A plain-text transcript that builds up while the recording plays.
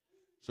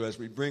So as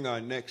we bring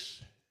our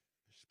next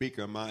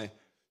speaker, my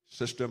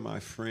sister, my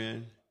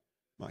friend,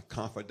 my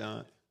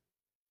confidant,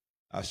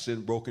 I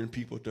send broken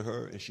people to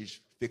her, and she's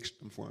fixed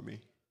them for me.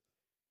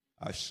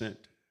 I sent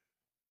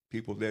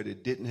people there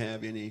that didn't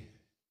have any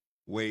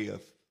way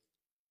of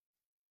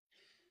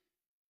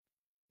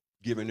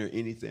giving her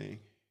anything,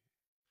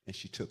 and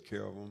she took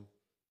care of them.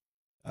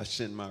 I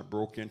sent my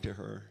broken to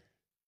her,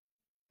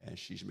 and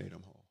she's made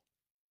them whole.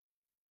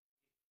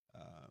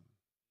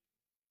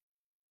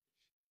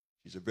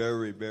 She's a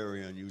very,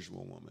 very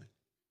unusual woman.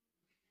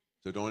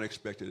 So don't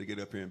expect her to get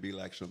up here and be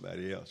like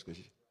somebody else,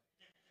 because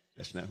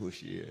that's not who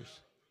she is.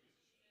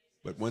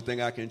 But one thing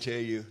I can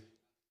tell you,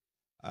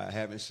 I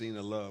haven't seen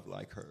a love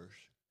like hers.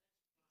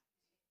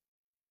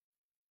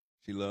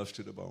 She loves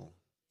to the bone.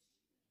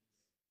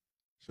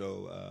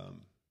 So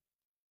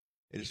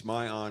it is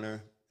my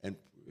honor, and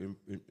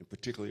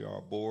particularly our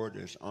board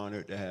is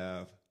honored to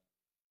have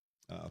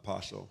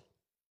Apostle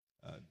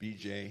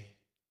B.J.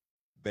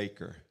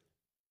 Baker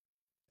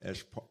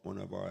as one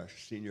of our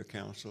senior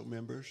council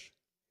members.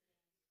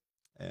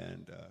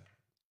 And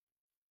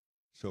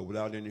so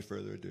without any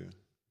further ado,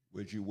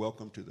 would you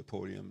welcome to the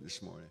podium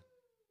this morning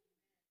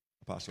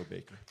Apostle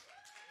Baker.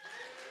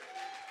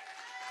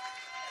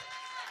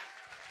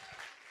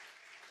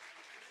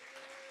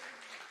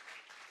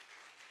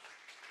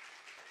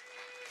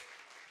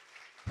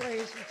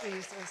 Praise you,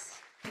 Jesus.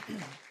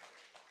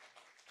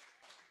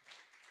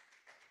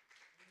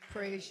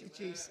 Praise you,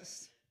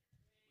 Jesus.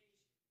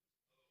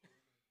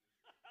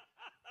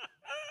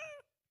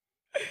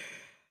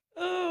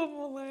 Oh, I'm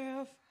gonna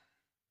laugh.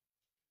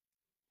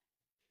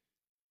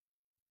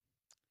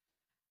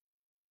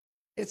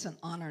 It's an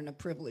honor and a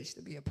privilege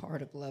to be a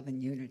part of Love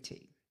and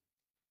Unity.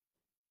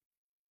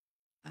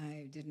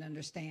 I didn't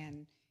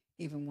understand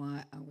even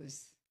why I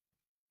was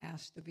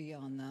asked to be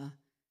on the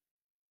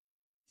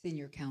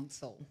senior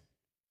council,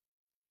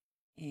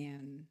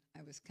 and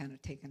I was kind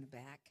of taken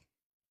aback.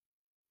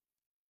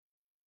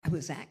 I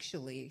was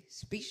actually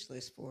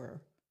speechless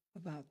for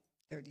about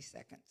 30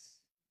 seconds.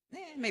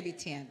 Maybe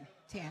 10,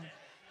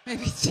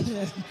 maybe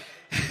 10,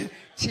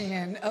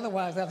 10.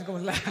 Otherwise, I was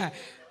going to lie.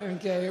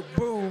 Okay,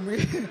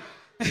 boom.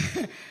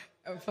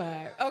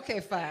 5. Okay,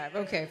 5.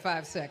 Okay,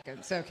 5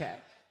 seconds. Okay.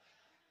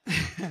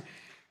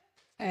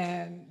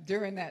 And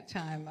during that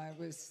time, I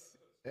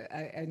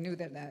knew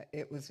that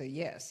it was a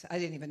yes. I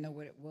didn't even know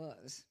what it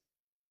was.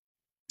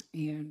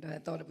 And I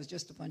thought it was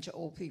just a bunch of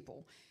old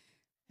people.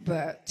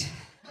 But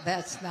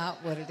that's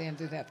not what it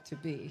ended up to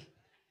be.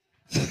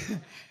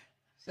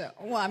 So,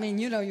 well, I mean,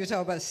 you're talking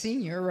about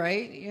senior,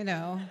 right?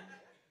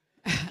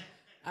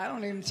 I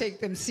don't even take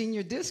them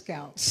senior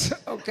discounts,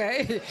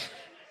 okay?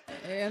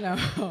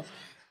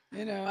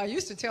 I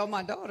used to tell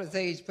my daughter's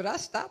age, but I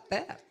stopped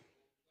that.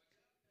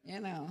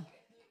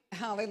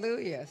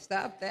 Hallelujah,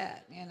 stop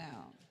that,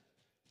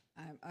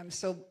 I'm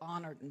so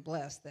honored and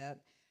blessed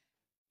that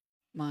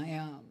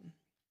my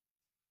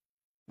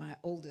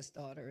oldest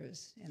daughter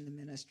is in the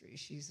ministry.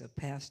 She's a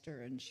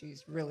pastor, and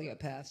she's really a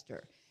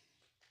pastor.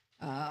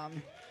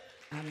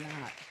 I'm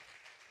not.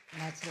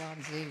 That's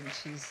Lonzie, and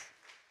she's.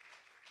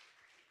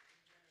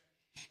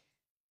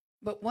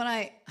 But what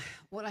I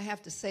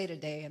have to say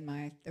today in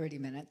my 30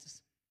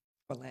 minutes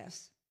or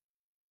less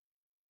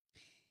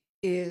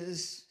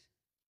is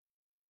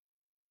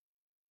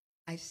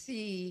I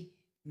see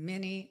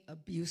many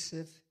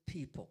abusive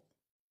people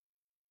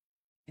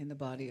in the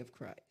body of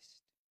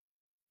Christ.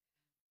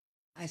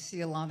 I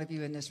see a lot of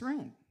you in this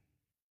room.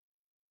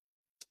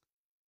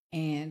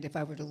 And if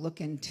I were to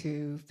look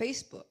into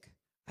Facebook,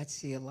 I'd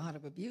see a lot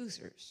of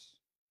abusers.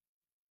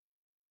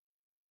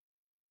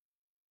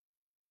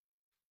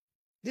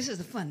 This is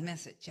a fun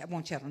message. I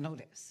want y'all to know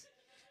this.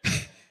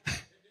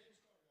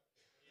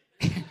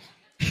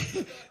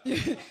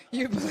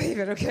 You believe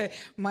it, okay?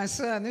 My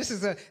son, this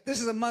is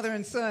a mother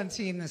and son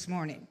team this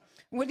morning.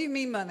 What do you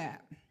mean by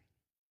that?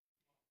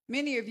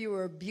 Many of you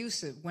are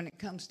abusive when it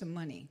comes to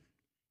money.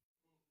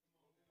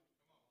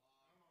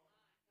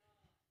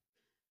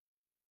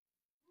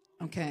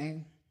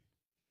 Okay?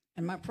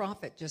 And my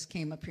prophet just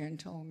came up here and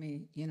told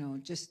me,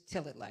 just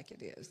tell it like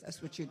it is.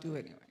 That's what you do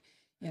anyway.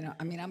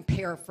 I'm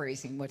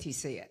paraphrasing what he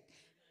said.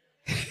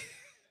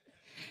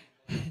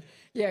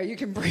 Yeah, you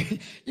can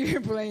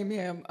blame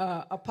him.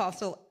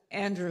 Prophet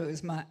Andrew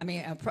is my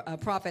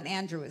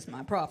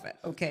prophet.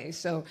 Okay,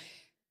 so,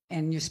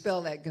 and you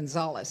spell that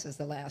Gonzalez as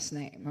the last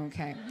name.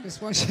 Okay,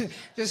 just want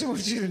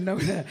you to know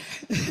that.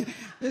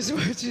 Just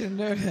want you to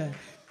know that.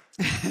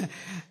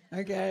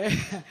 Okay.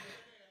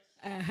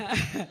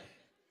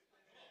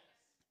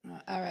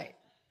 All right.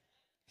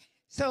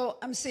 So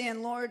I'm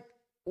saying, Lord,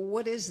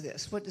 what is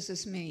this? What does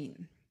this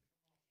mean?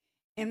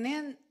 And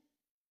then,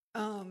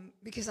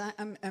 because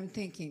I'm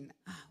thinking,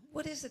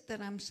 what is it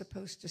that I'm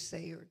supposed to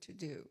say or to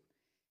do?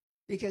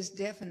 Because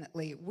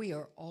definitely we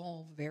are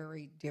all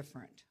very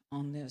different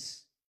on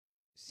this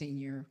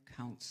senior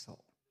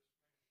council.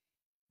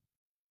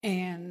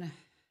 And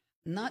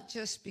not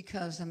just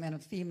because I'm in a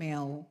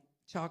female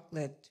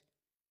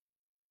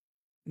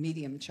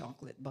medium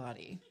chocolate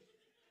body,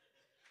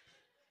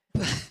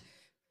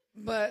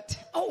 But,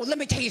 oh, let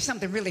me tell you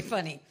something really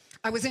funny.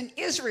 I was in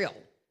Israel,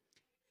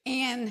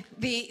 and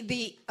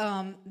the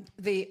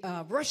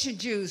Russian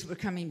Jews were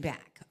coming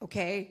back,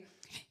 okay?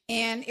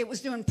 And it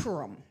was during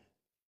Purim.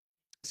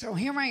 So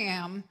here I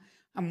am.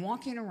 I'm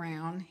walking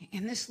around,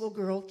 and this little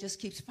girl just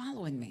keeps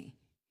following me.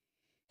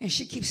 And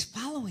she keeps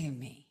following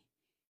me.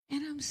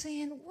 And I'm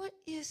saying, what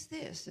is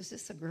this? Is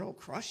this a girl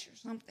crush or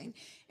something?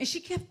 And she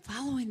kept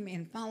following me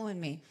and following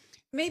me,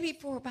 maybe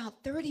for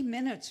about 30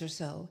 minutes or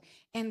so.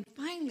 And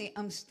finally,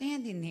 I'm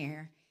standing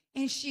there,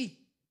 and she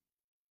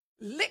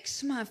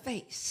licks my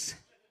face.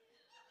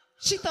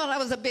 She thought I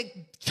was a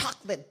big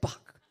chocolate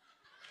buck.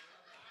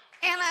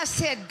 And I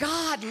said,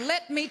 God,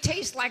 let me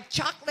taste like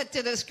chocolate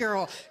to this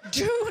girl.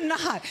 Do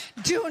not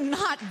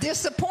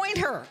disappoint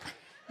her.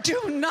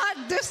 Do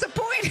not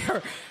disappoint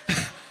her.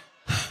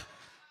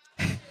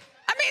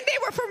 I mean, they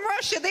were from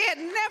Russia. They had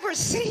never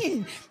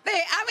seen.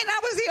 I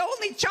was the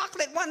only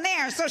chocolate one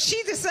there. So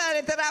she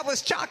decided that I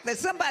was chocolate.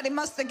 Somebody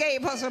must have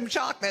gave her some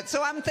chocolate.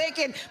 So I'm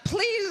thinking,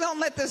 please don't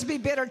let this be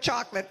bitter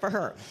chocolate for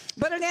her.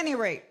 But at any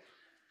rate,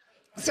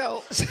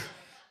 so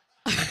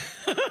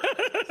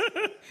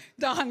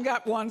Don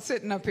got one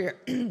sitting up here.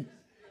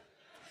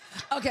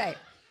 Okay.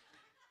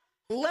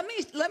 Let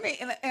me,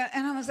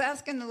 and I was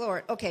asking the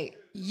Lord, okay,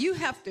 you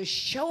have to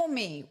show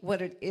me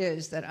what it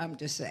is that I'm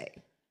to say.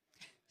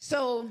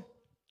 So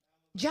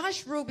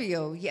Josh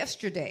Rubio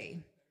yesterday,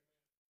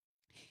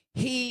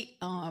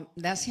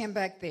 that's him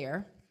back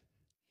there.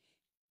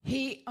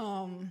 He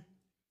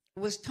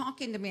was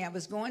talking to me. I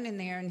was going in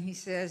there, and he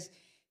says,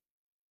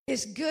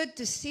 it's good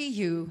to see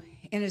you,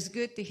 and it's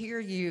good to hear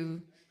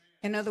you.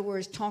 In other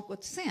words, talk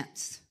with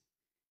sense.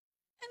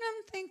 And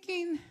I'm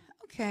thinking,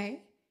 okay.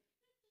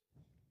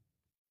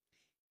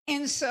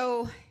 And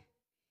so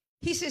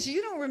he says,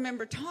 you don't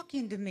remember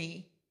talking to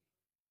me,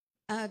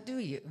 do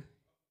you?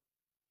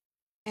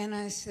 And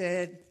I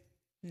said,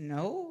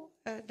 no,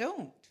 I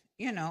don't,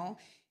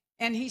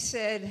 And he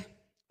said,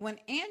 when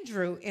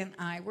Andrew and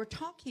I were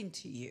talking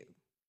to you,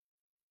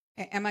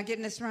 am I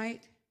getting this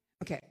right?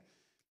 Okay.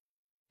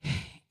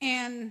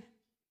 And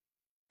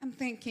I'm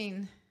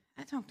thinking,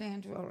 I talk to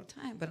Andrew all the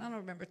time, but I don't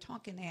remember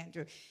talking to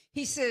Andrew.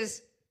 He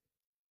says,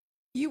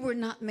 you were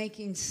not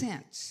making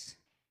sense.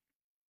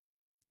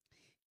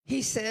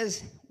 He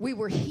says, we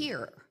were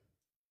here.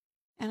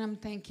 And I'm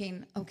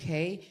thinking,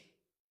 okay,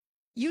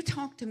 you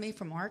talked to me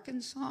from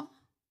Arkansas?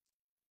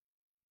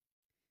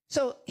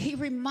 So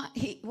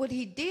what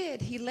he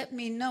did, he let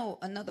me know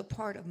another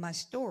part of my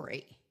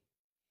story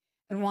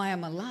and why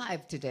I'm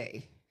alive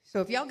today.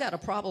 So if y'all got a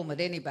problem with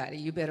anybody,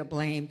 you better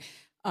blame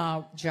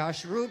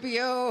Josh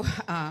Rubio,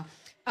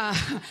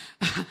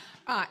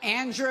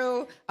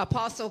 Andrew,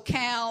 Apostle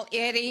Cal,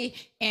 Eddie,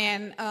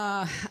 and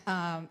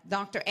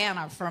Dr.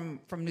 Anna from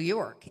New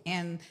York,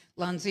 and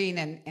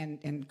Lanzine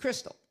and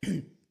Crystal.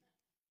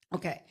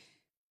 Okay.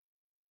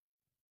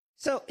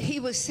 So he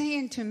was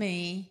saying to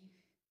me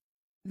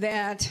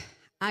that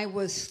I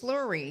was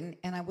slurring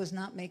and I was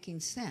not making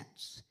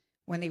sense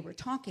when they were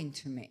talking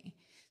to me.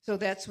 So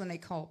that's when they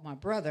called my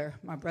brother.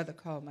 My brother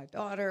called my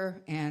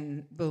daughter,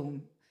 and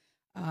boom,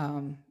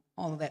 all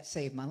of that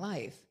saved my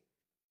life.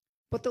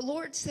 But the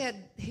Lord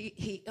said,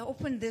 he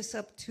opened this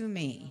up to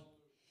me.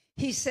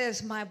 He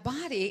says, my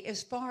body,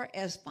 as far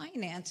as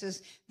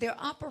finances, they're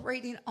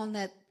operating on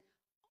that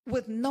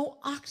with no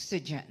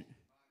oxygen.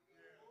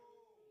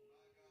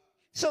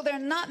 So they're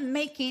not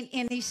making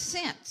any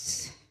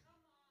sense.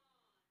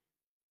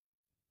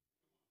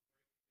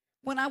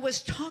 When I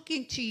was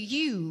talking to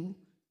you,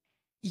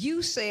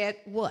 you said,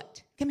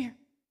 what? Come here.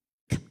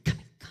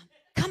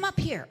 Come up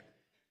here.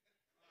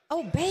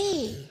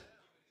 Obey.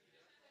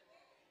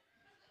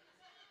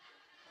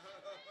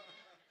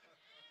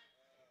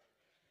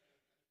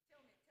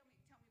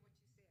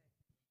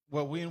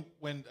 Well,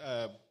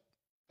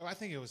 I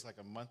think it was like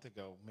a month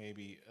ago,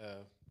 maybe,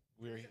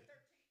 we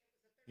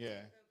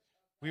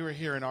were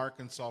here in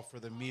Arkansas for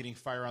the meeting,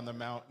 Fire on the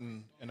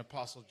Mountain, and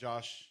Apostle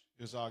Josh,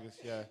 it was August,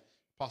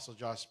 Apostle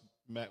Josh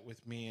met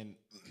with me, and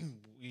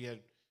we had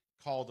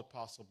called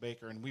Apostle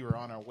Baker, and we were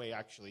on our way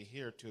actually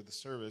here to the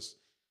service,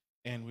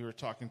 and we were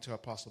talking to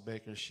Apostle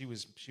Baker. She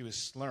was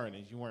slurring,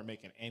 and you weren't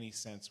making any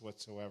sense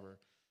whatsoever.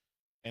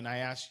 And I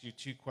asked you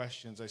two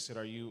questions. I said,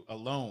 are you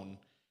alone?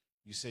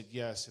 You said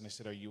yes, and I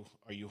said, are you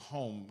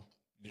home,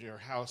 your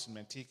house in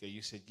Manteca?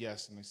 You said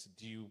yes, and I said,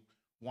 do you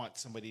want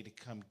somebody to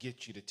come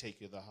get you to take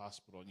you to the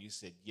hospital? And you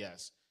said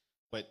yes,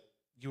 but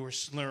you were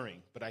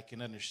slurring, but I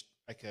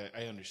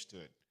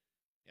understood.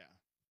 Yeah.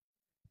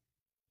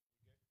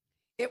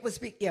 It was,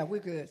 we're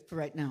good for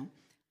right now.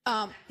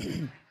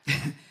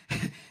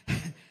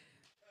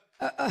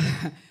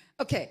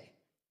 Okay,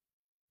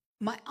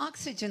 my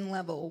oxygen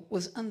level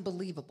was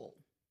unbelievable.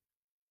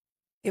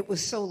 It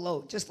was so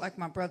low, just like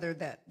my brother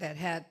that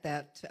had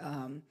that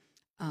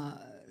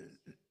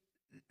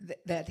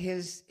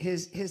his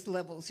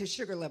levels, his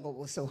sugar level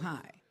was so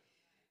high.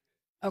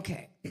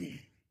 Okay.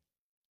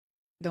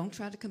 Don't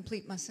try to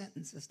complete my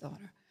sentences,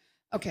 daughter.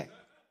 Okay.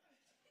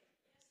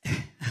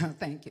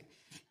 Thank you.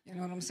 You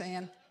know what I'm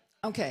saying?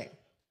 Okay.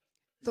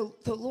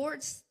 The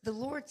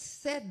Lord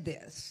said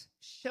this,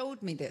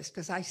 showed me this,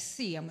 because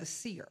I'm a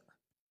seer,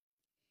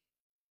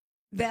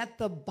 that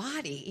the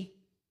body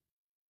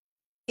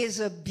is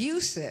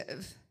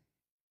abusive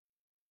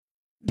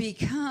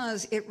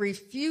because it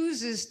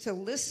refuses to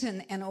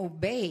listen and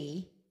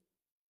obey.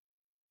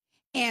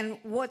 And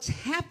what's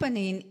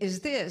happening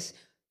is this: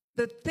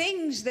 the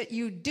things that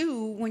you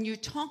do when you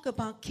talk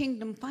about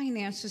kingdom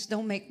finances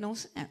don't make no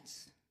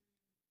sense.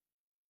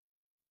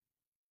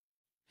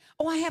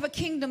 Oh, I have a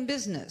kingdom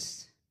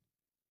business.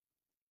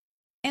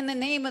 And the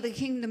name of the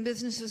kingdom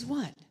business is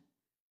what?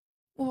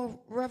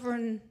 Well,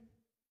 Reverend,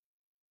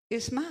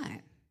 it's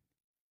mine.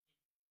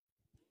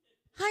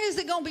 How is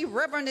it going to be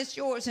Reverend, it's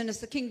yours, and it's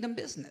the kingdom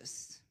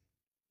business?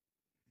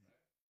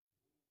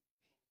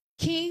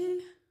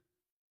 King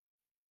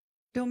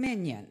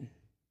Dominion.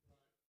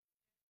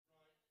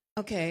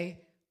 Okay,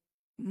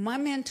 my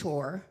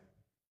mentor,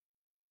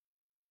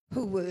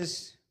 who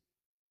was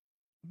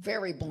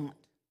very blunt,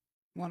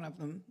 one of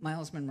them,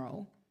 Miles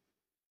Monroe,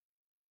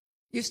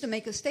 used to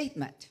make a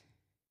statement.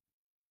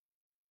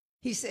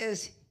 He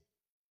says,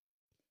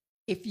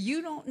 if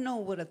you don't know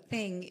what a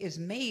thing is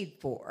made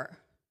for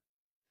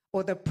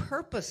or the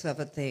purpose of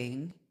a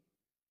thing,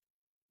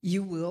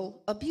 you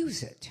will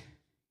abuse it.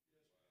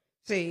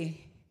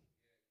 See?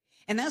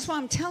 And that's why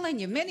I'm telling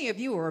you, many of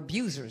you are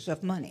abusers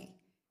of money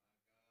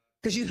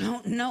because you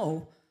don't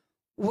know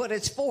what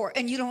it's for,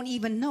 and you don't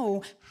even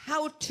know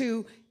how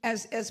to,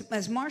 as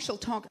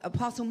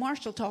Apostle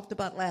Marshall talked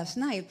about last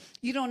night,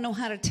 you don't know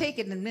how to take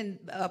it. And then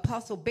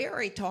Apostle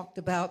Barry talked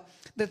about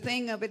the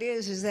thing of it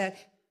is that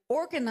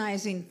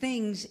organizing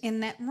things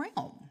in that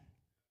realm.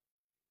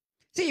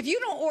 See, if you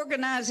don't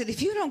organize it,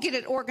 if you don't get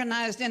it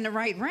organized in the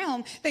right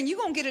realm, then you're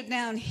going to get it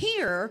down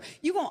here,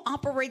 you're going to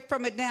operate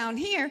from it down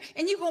here,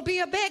 and you're going to be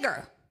a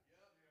beggar.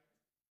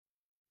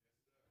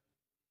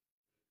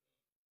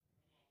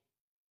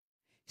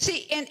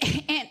 See,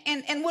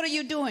 and what are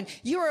you doing?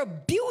 You're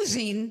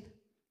abusing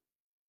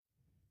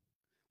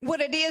what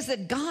it is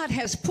that God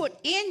has put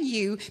in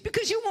you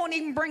because you won't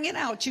even bring it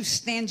out, you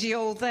stingy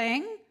old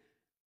thing.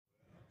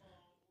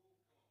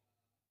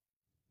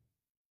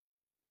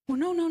 Well,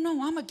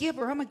 no, I'm a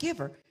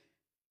giver.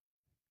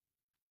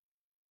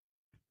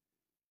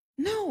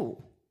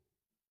 No.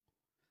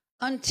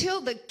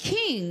 Until the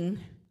king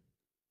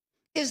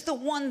is the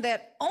one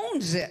that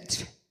owns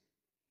it.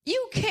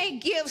 You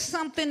can't give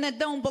something that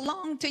don't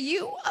belong to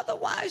you,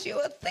 otherwise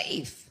you're a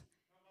thief.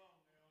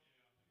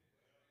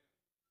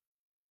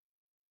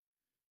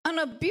 An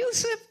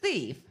abusive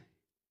thief.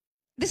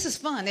 This is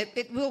fun.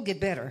 It will get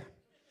better.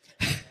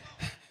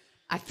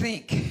 I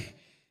think.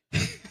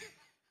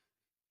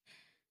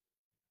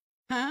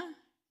 Huh?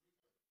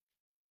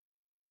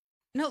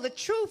 No, the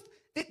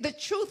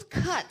truth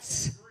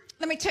cuts.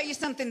 Let me tell you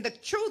something. The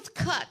truth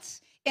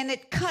cuts, and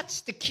it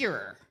cuts to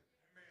cure.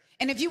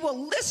 And if you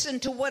will listen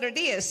to what it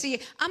is,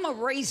 see, I'm a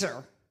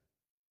razor.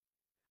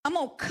 I'm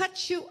going to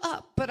cut you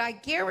up, but I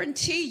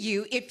guarantee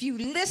you, if you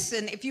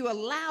listen, if you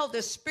allow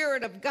the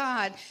Spirit of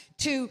God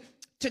to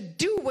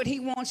do what he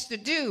wants to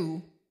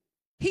do,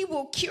 he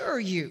will cure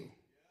you.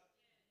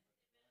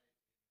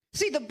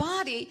 See, the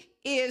body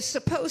is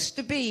supposed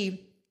to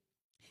be,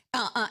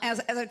 as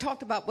I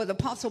talked about what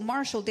Apostle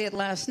Marshall did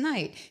last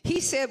night, he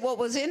said what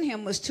was in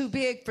him was too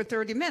big for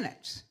 30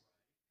 minutes.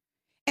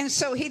 And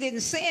so he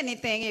didn't say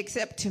anything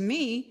except to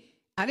me.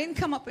 I didn't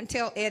come up and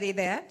tell Eddie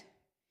that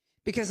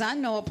because I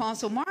know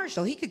Apostle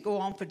Marshall. He could go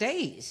on for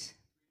days,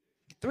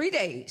 3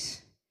 days.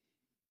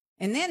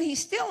 And then he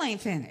still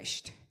ain't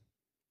finished.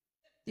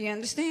 Do you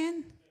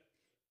understand?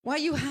 Why are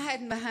you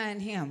hiding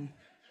behind him?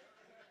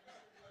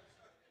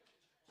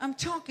 I'm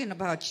talking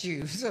about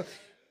you. So,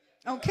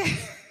 okay.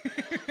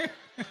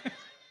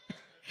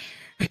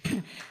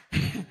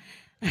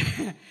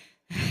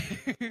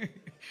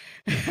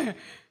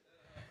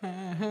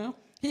 Uh-huh.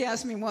 He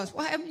asked me once,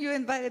 why haven't you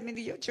invited me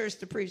to your church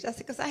to preach? I said,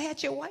 because I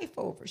had your wife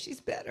over.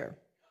 She's better.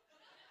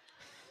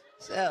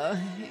 So,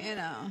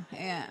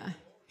 yeah.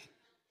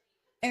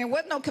 And it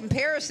wasn't no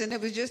comparison. It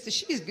was just that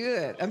she's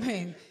good. I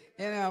mean,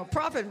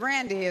 Prophet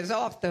Randy is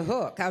off the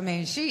hook. I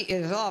mean, she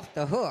is off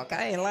the hook.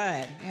 I ain't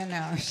lying.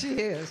 She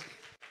is.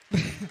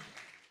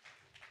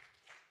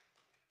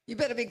 You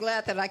better be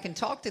glad that I can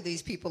talk to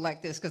these people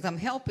like this because I'm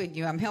helping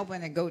you. I'm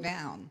helping it go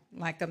down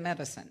like a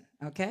medicine,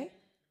 okay?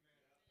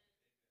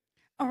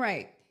 All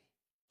right.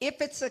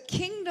 If it's a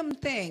kingdom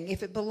thing,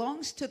 if it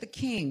belongs to the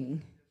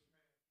king,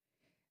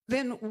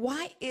 then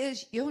why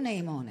is your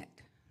name on it?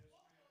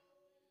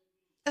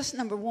 That's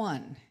number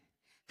one.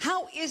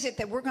 How is it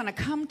that we're going to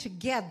come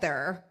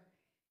together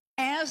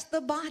as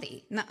the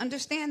body? Now,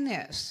 understand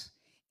this.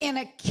 In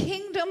a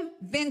kingdom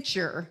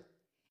venture,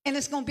 and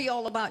it's going to be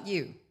all about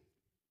you.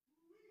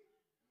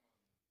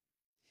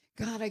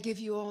 God, I give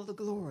you all the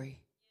glory.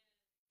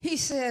 He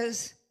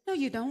says, no,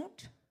 you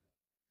don't.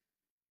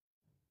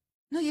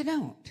 No, you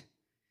don't.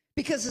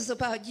 Because it's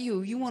about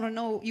you. You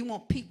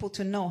want people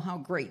to know how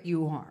great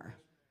you are.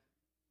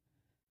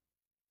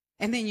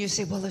 And then you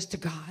say, well, it's to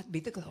God be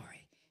the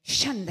glory.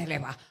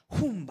 Shandeleba,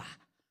 humba.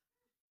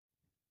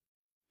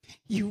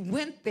 You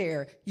went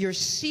there. You're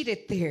seated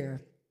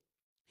there.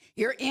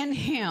 You're in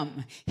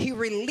him. He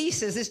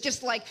releases. It's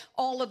just like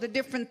all of the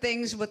different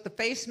things with the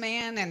face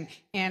man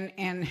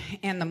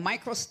and the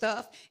micro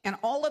stuff and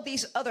all of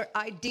these other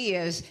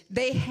ideas.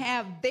 They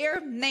have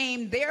their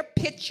name, their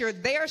picture,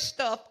 their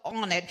stuff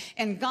on it,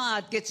 and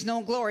God gets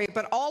no glory.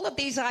 But all of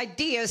these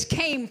ideas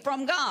came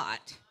from God.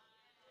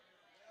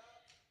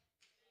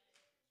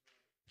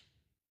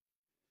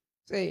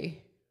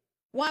 See,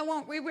 why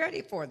weren't we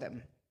ready for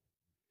them?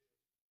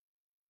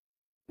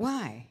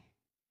 Why?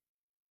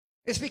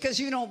 It's because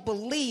you don't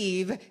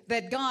believe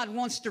that God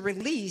wants to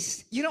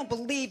release. You don't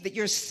believe that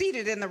you're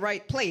seated in the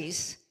right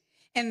place.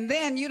 And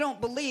then you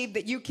don't believe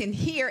that you can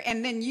hear,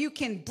 and then you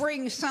can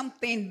bring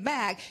something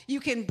back. You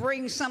can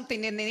bring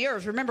something in the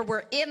earth. Remember,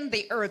 we're in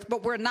the earth,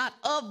 but we're not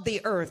of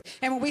the earth.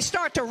 And when we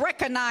start to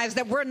recognize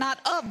that we're not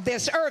of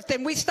this earth,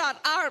 then we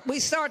start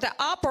to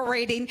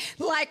operating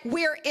like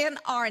we're in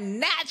our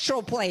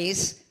natural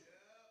place,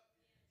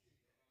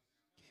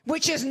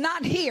 which is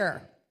not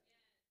here.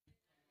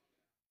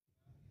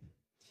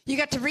 You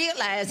got to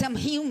realize I'm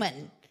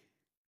human.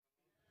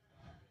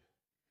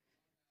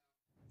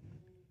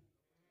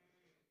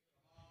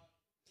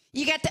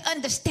 You got to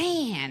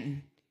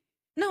understand.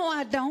 No,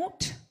 I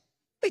don't.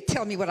 They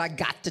tell me what I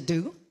got to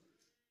do.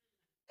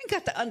 I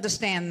got to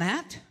understand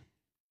that.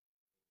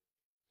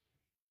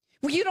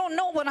 Well, you don't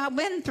know what I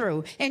went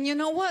through. And you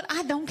know what?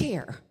 I don't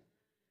care.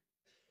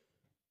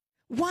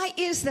 Why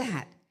is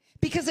that?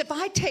 Because if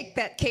I take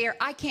that care,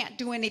 I can't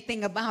do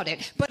anything about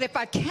it. But if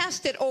I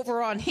cast it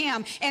over on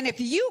him, and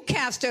if you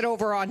cast it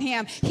over on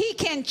him, he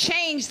can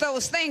change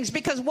those things.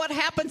 Because what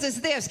happens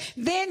is this: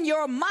 then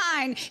your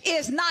mind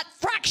is not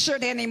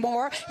fractured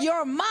anymore.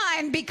 Your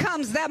mind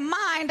becomes the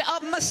mind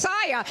of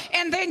Messiah.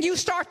 And then you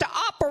start to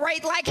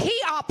operate like he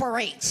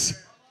operates.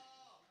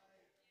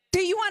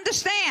 Do you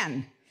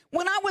understand?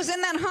 When I was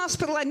in that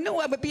hospital, I knew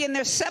I would be in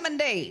there 7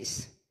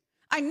 days.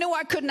 I knew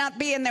I could not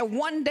be in there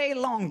 1 day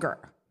longer.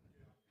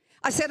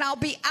 I said, I'll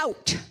be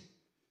out,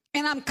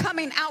 and I'm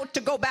coming out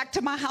to go back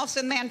to my house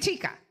in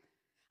Manteca.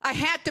 I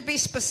had to be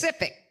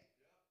specific.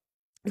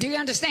 Do you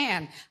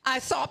understand? I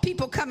saw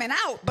people coming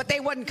out, but they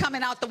wasn't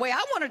coming out the way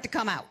I wanted to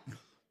come out.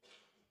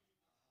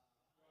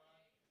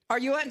 Are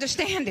you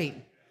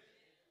understanding?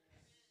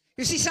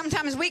 You see,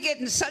 sometimes we get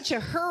in such a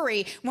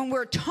hurry when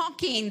we're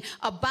talking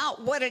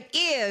about what it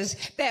is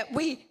that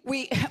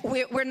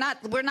we're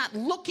not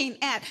looking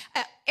at.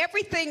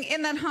 Everything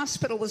in that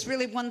hospital was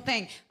really one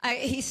thing.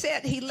 He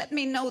said, he let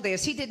me know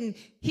this. He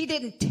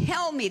didn't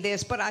tell me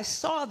this, but I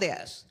saw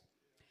this.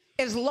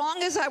 As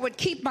long as I would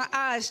keep my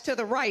eyes to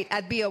the right,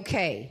 I'd be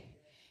okay.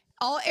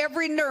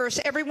 Every nurse,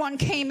 everyone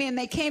came in.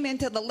 They came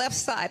into the left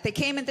side. They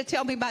came in to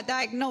tell me my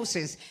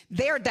diagnosis,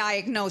 their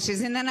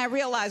diagnosis. And then I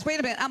realized,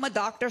 wait a minute, I'm a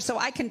doctor, so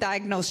I can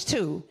diagnose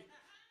too.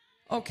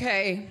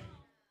 Okay.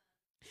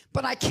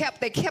 But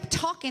they kept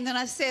talking, and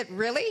I said,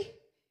 really?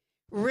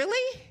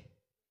 Really?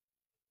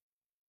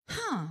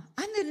 I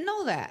didn't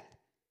know that.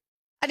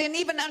 I didn't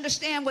even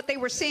understand what they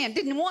were saying.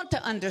 Didn't want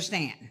to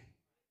understand.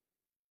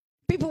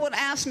 People would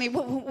ask me,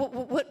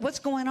 what's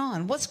going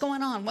on? What's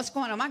going on? What's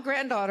going on? My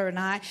granddaughter and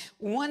I,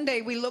 one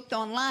day we looked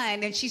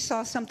online and she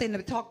saw something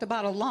that talked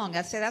about a lung.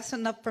 I said, that's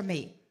enough for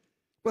me.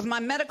 With my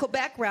medical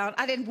background,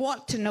 I didn't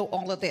want to know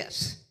all of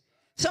this.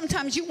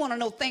 Sometimes you want to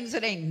know things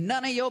that ain't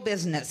none of your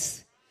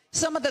business.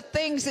 Some of the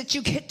things that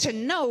you get to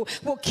know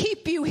will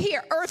keep you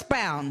here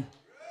earthbound.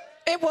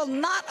 It will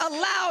not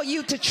allow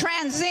you to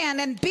transcend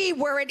and be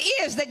where it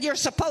is that you're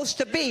supposed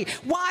to be.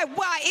 Why?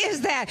 Why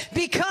is that?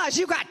 Because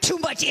you got too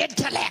much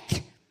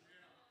intellect.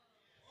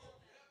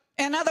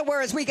 In other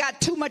words, we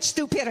got too much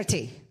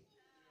stupidity.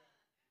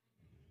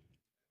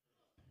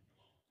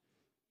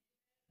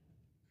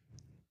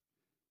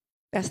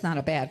 That's not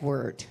a bad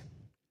word.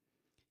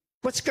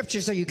 What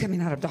scriptures are you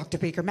coming out of, Dr.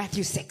 Baker?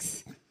 Matthew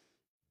 6.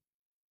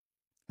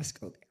 Let's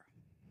go there.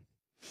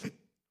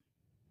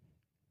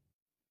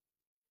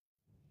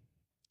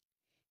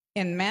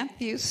 In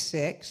Matthew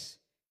 6,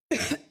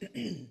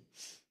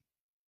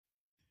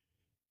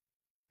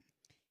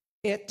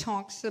 it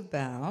talks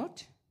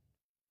about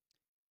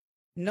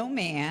no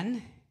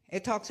man.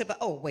 It talks about,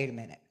 oh, wait a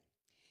minute.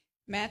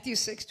 Matthew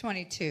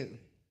 6:22.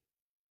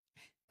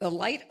 The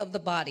light of the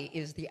body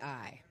is the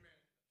eye.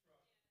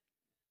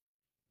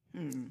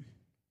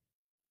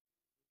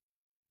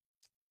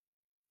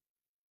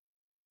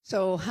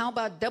 So how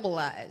about double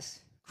eyes,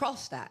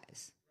 crossed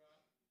eyes?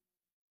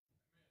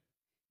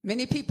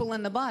 Many people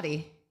in the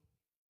body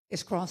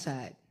is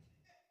cross-eyed.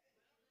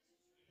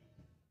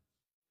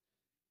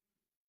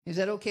 Is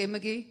that okay,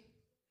 McGee?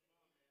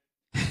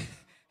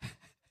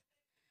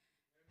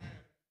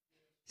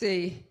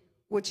 See,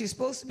 what you're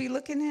supposed to be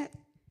looking at,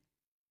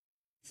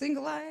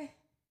 single eye,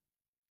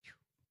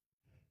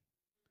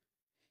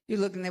 you're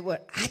looking at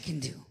what I can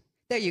do.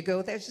 There you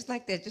go. That's just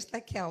like that, just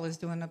like Cal is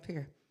doing up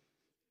here.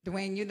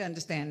 Dwayne, you'd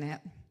understand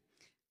that.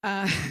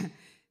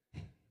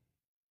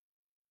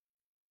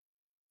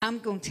 I'm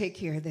going to take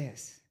care of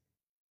this.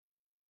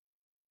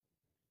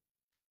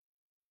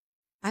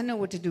 I know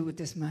what to do with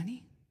this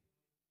money.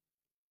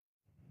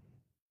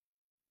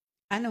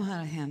 I know how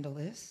to handle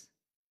this.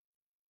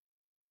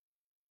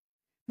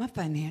 My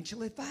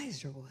financial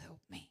advisor will help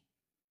me.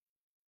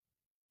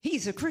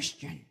 He's a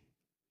Christian.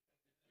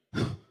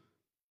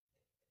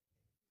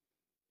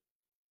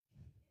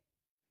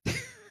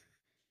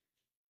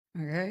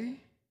 Okay?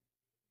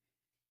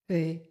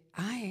 See,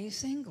 I ain't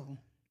single.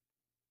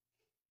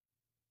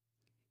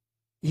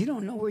 You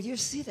don't know where you're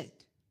seated.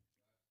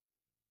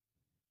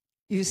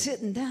 You're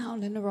sitting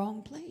down in the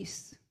wrong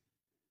place.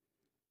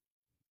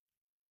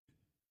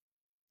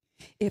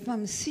 If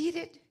I'm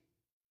seated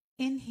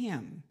in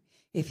him,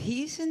 if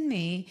he's in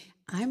me,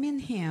 I'm in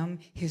him,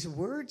 his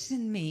word's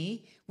in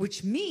me,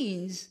 which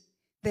means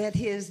that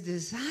his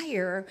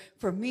desire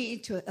for me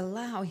to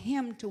allow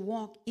him to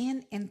walk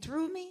in and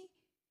through me,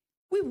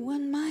 we're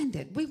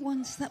one-minded, we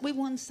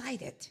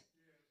one-sided.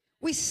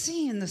 We're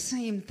seeing the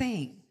same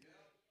thing.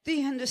 Do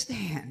you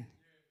understand?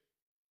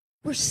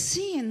 We're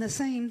seeing the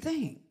same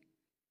thing.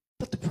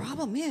 But the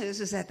problem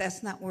is that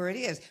that's not where it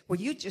is. Well,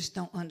 you just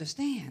don't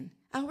understand.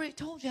 I already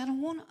told you I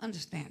don't want to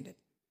understand it.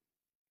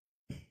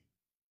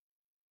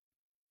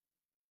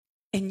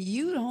 And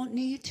you don't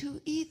need to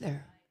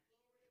either.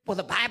 Well,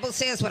 the Bible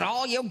says with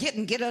all you're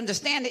getting, get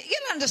understanding.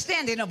 Get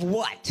understanding of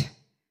what?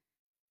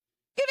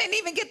 You didn't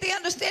even get the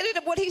understanding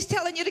of what he's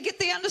telling you to get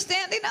the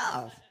understanding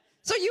of.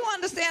 So you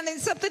understanding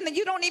something that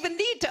you don't even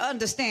need to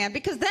understand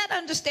because that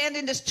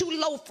understanding is too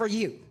low for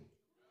you.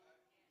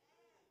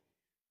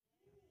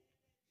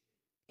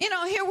 You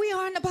know, here we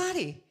are in the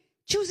body,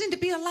 choosing to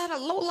be a lot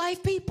of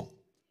low-life people.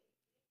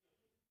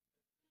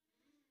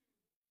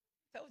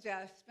 Told you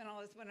I spent all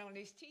this money on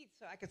these teeth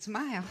so I could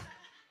smile.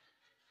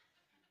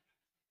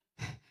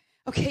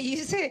 Okay, you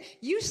say,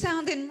 you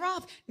sounding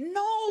rough.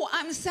 No,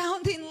 I'm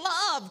sounding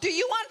love. Do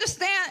you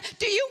understand?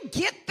 Do you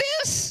get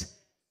this?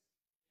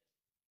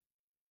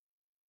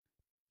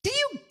 Do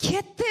you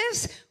get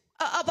this?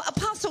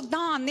 Apostle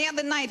Don, the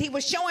other night, he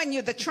was showing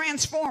you the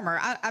Transformer.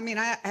 I mean,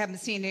 I haven't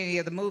seen any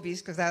of the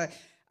movies because I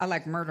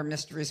like murder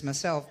mysteries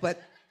myself,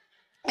 but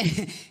at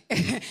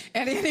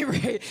any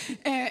rate,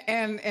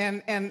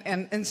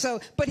 and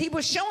so, but he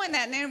was showing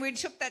that, and then we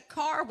took that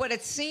car, what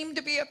it seemed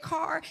to be a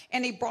car,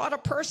 and he brought a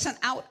person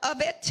out of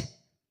it.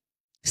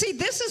 See,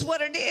 this is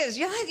what it is.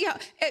 You're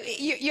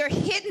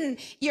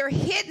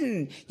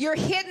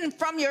hidden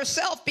from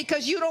yourself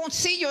because you don't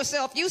see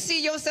yourself. You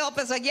see yourself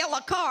as a yellow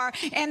car,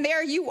 and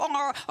there you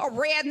are, a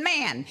red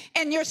man,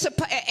 and you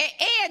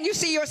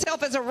see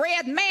yourself as a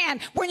red man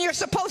when you're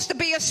supposed to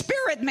be a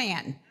spirit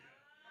man.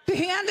 Do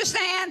you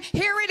understand?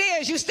 Here it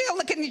is. You're still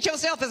looking at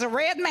yourself as a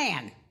red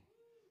man,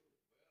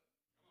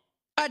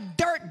 a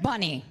dirt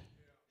bunny.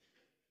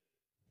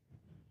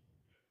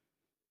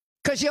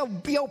 Because your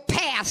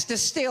past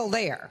is still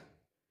there.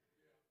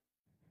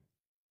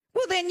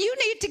 Well, then you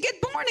need to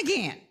get born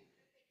again.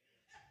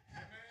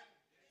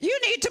 You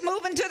need to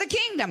move into the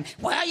kingdom.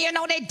 Well, you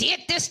know, they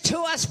did this to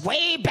us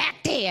way back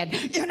then.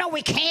 You know,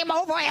 we came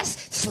over as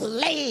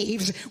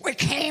slaves. We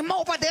came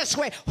over this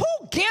way.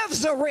 Who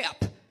gives a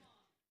rip?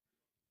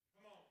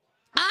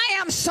 I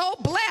am so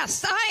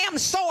blessed. I am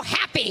so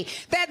happy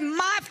that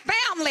my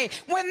family,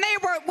 when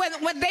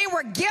they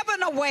were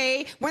given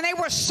away, when they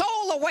were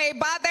sold away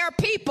by their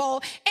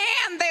people,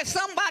 and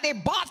somebody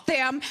bought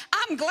them,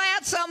 I'm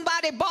glad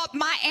somebody bought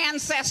my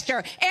ancestor,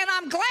 and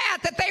I'm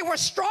glad that they were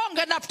strong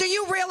enough. Do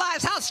you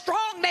realize how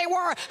strong they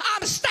were?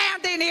 I'm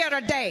standing here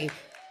today.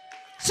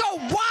 So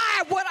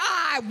why would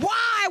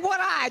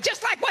I,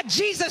 just like what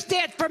Jesus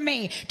did for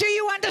me, do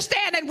you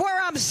understand, and where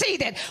I'm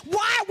seated,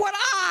 why would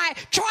I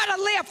try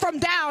to live from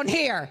down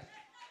here?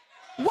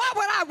 Why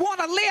would I want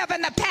to live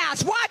in the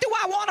past? Why do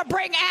I want to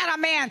bring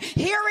Adam in?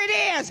 Here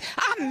it is.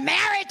 I'm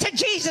married to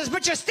Jesus,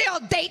 but you're still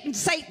dating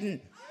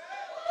Satan.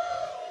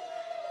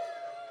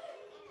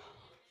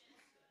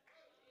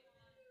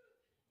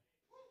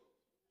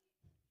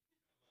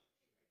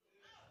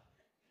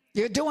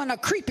 You're doing a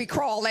creepy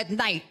crawl at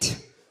night,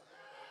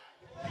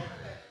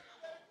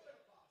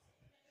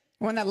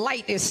 when the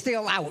light is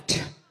still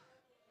out.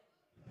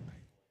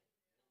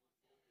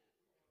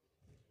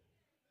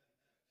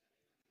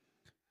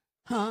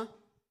 Huh?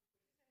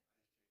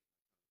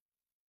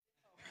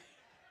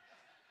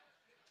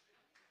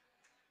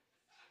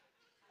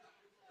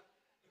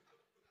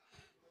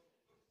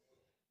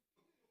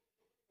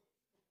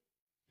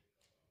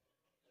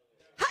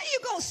 How you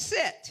gonna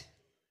sit?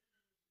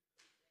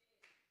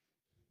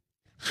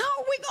 How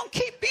are we gonna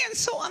keep being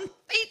so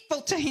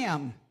unfaithful to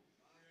him?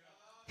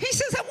 He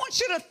says, I want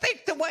you to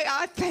think the way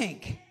I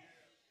think.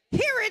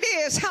 Here it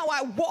is how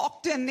I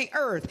walked in the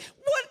earth.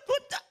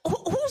 Who's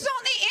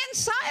on the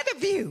inside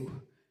of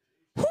you?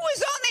 Who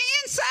is on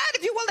the inside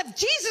of you? Well, if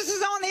Jesus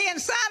is on the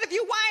inside of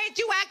you, why ain't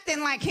you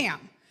acting like him?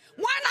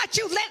 Why not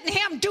you letting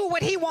him do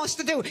what he wants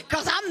to do?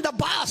 Because I'm the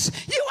boss.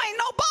 You ain't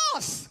no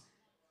boss.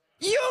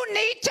 You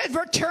need to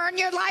return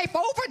your life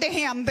over to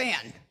him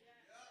then.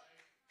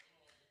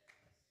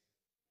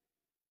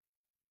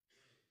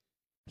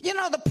 You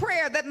know, the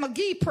prayer that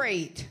McGee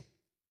prayed,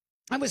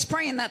 I was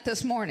praying that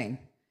this morning.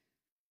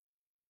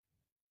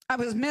 I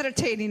was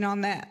meditating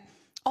on that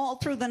all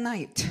through the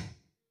night.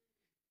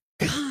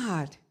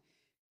 God,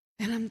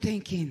 And I'm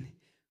thinking,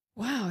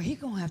 wow, he's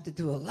going to have to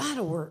do a lot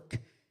of work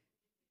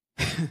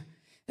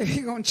if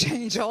he's going to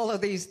change all of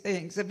these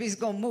things, if he's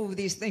going to move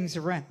these things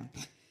around.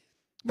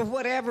 But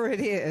whatever it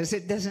is,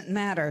 it doesn't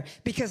matter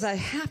because I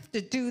have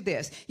to do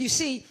this. You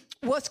see,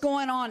 what's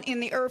going on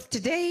in the earth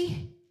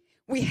today?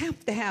 We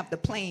have to have the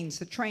planes,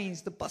 the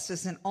trains, the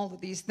buses, and all of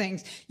these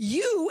things.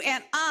 You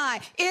and I,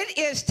 it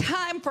is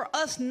time for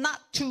us not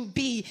to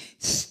be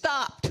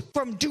stopped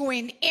from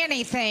doing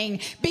anything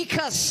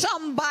because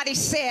somebody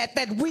said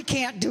that we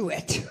can't do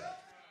it.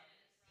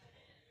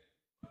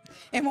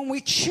 And when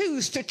we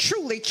choose to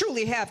truly,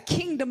 truly have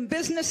kingdom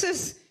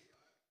businesses,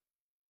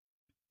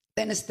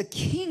 then it's the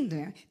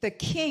kingdom, the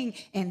king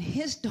and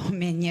his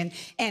dominion,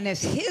 and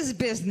it's his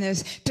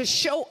business to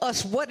show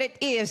us what it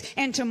is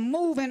and to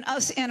move in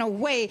us in a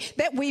way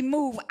that we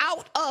move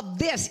out of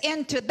this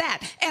into that.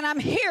 And I'm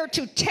here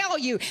to tell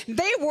you,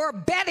 they were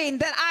betting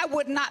that I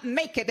would not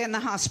make it in the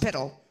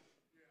hospital.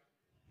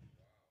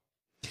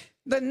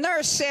 The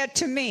nurse said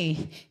to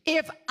me,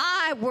 if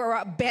I were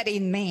a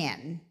betting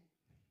man,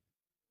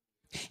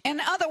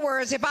 in other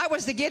words, if I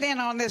was to get in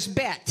on this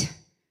bet,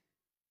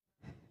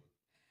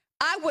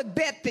 I would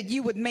bet that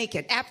you would make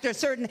it after a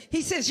certain,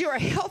 he says, you're a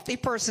healthy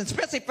person,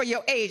 especially for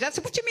your age. I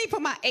said, what you mean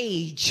for my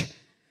age?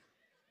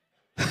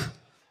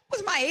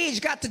 What's my age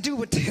got to do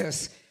with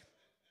this?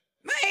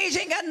 My age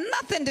ain't got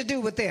nothing to do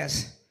with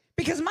this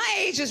because my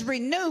age is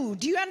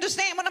renewed. Do you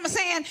understand what I'm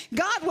saying?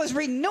 God was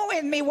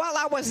renewing me while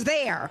I was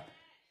there.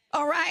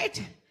 All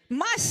right?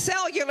 My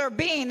cellular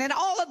being and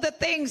all of the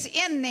things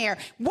in there,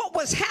 what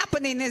was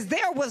happening is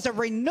there was a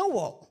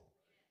renewal.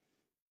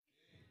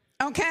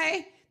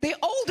 Okay? The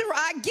older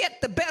I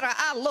get, the better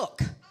I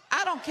look.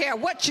 I don't care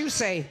what you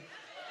say.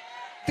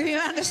 Do you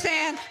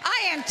understand?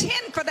 I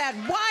intend for that.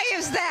 Why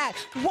is that?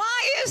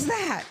 Why is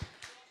that?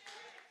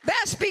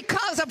 That's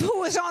because of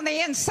who is on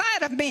the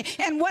inside of me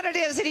and what it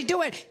is that he's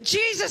doing.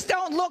 Jesus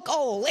don't look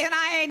old, and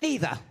I ain't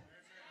either.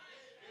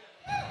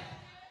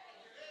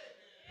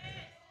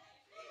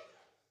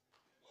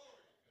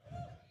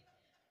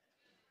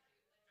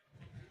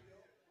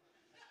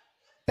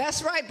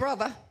 That's right,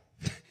 brother.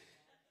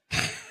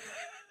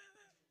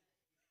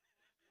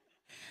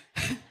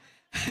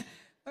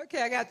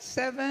 Okay, I got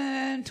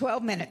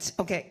 12 minutes.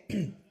 Okay.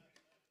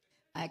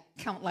 I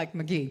count like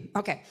McGee.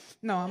 Okay.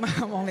 No,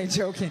 I'm only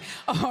joking.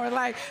 Or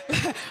like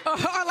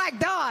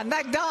Don.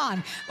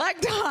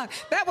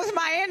 That was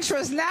my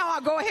interest. Now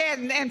I'll go ahead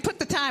and put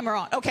the timer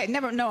on. Okay,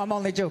 no, I'm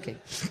only joking.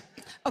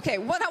 Okay,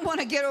 what I want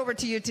to get over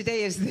to you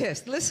today is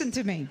this. Listen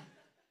to me.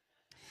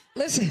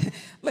 Listen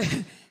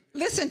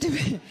to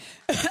me.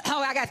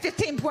 Oh, I got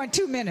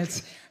 15.2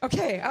 minutes.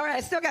 Okay, all right,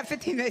 I still got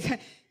 15 minutes.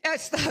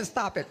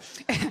 Stop it.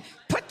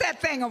 Put that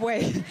thing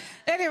away.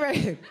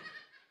 Anyway.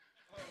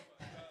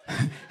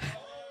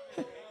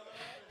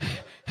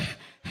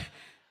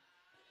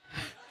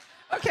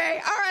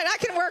 Okay, all right, I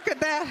can work with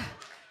that.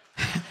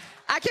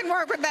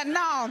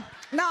 No,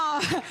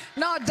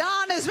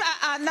 Don is,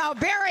 no,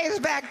 Barry is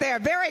back there.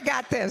 Barry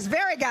got this.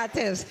 Barry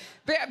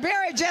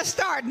just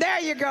started. There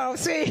you go,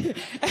 see?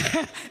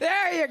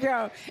 There you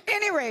go.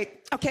 Anyway,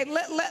 okay,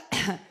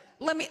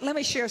 let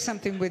me share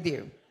something with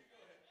you.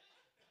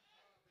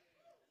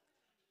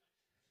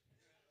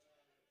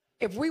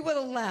 If we would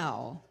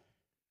allow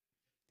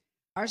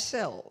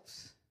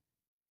ourselves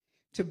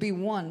to be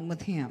one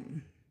with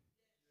him,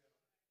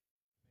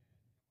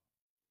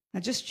 now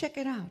just check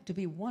it out, to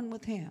be one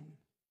with him,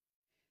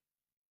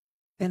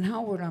 then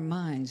how would our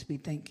minds be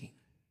thinking?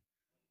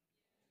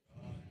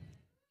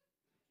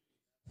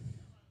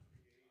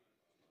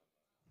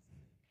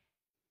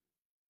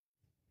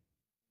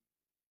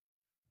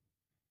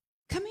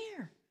 Come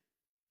here.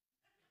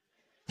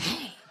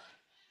 Dang.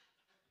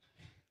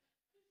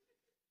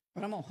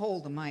 But I'm going to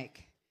hold the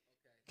mic.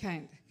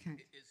 Kind.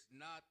 It's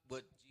not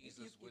what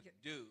Jesus would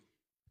do.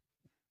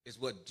 It's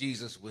what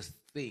Jesus would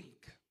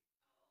think.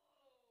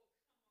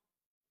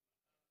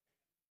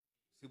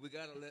 See, we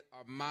got to let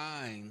our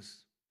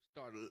minds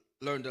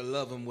learn to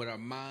love him with our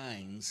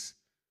minds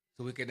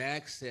so we can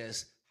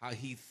access how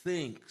he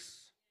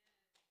thinks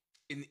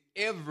in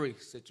every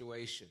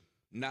situation,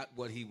 not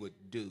what he would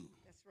do.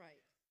 That's right.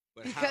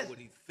 But how would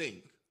he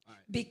think? All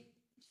right.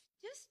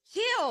 Just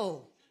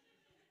chill.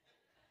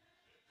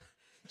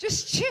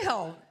 Just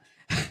chill.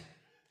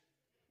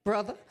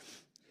 Brother.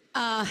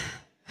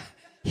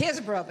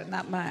 His brother,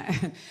 not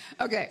mine.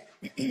 Okay.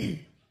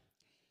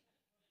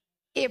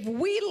 If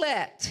we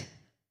let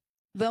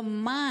the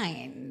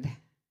mind,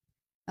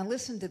 now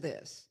listen to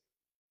this,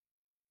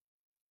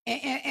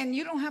 and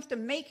you don't have to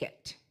make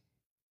it.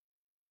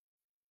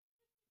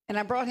 And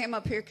I brought him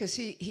up here because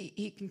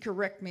he can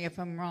correct me if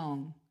I'm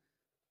wrong.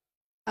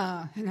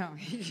 No,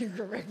 he can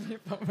correct me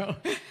if I'm wrong.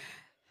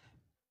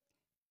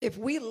 If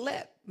we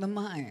let the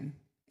mind,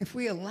 if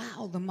we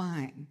allow the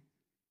mind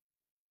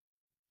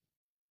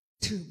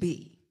to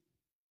be,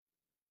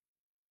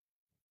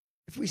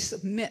 if we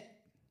submit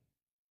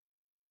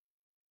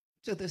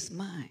to this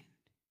mind,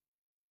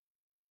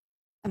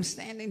 I'm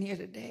standing here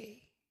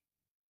today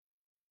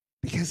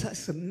because I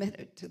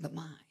submitted to the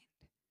mind.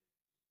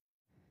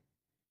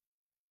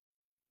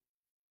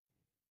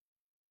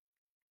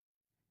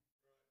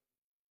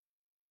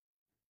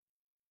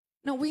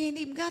 No, we ain't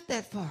even got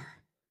that far.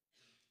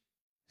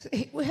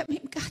 See, we haven't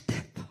even got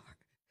that far.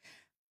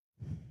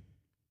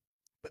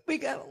 But we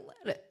got to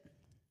let it.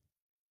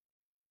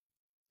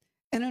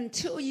 And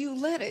until you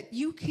let it,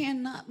 you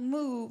cannot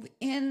move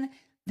in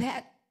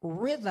that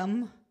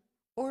rhythm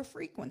or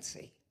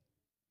frequency.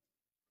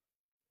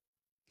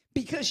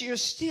 Because you're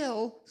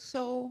still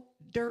so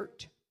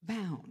dirt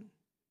bound.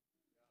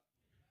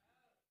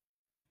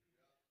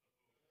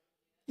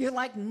 You're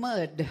like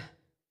mud.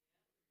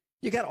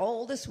 You got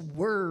all this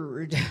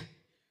word.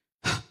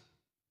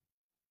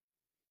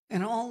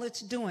 And all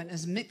it's doing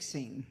is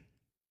mixing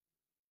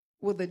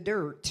with the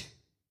dirt.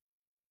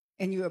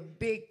 And you're a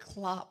big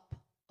clop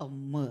of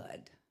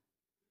mud.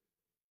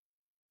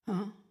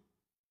 Huh?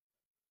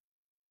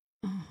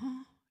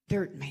 Uh-huh.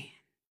 Dirt man.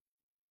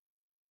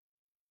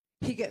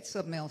 He got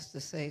something else to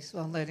say, so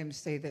I'll let him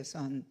say this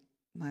on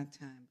my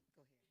time.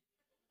 Go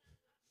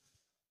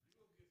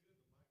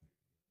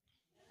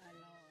ahead.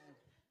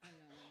 I know.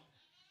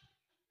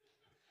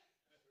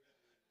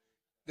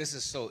 This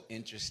is so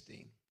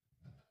interesting.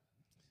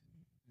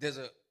 There's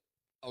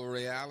a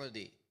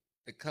reality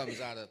that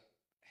comes out of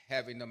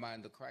having the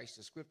mind of Christ.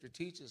 The scripture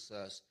teaches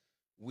us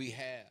we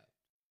have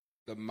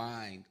the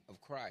mind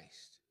of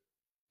Christ.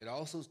 It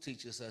also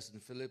teaches us in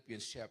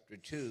Philippians chapter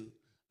 2,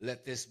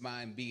 let this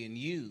mind be in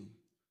you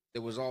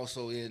that was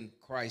also in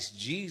Christ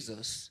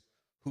Jesus,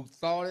 who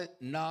thought it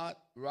not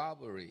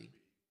robbery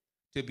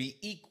to be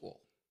equal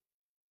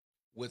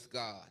with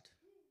God.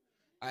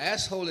 I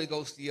asked Holy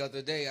Ghost the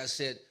other day, I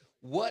said,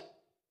 what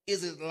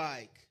is it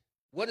like?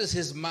 What is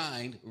his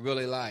mind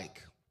really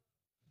like?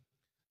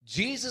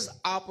 Jesus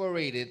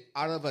operated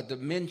out of a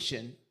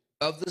dimension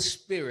of the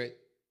spirit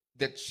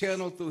that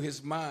channeled through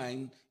his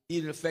mind,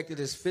 even affected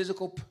his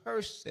physical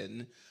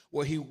person,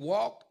 where he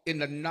walked in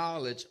the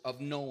knowledge of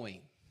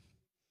knowing.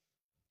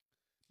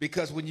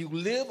 Because when you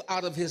live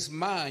out of his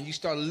mind, you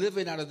start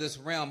living out of this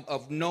realm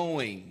of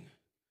knowing.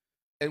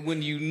 And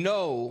when you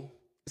know,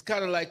 it's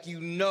kind of like there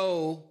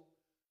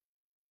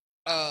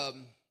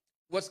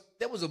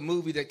was a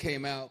movie that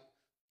came out,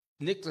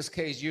 Nicolas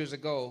Cage years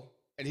ago,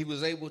 and he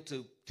was able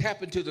to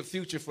tap into the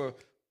future for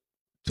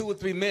 2 or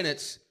 3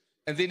 minutes,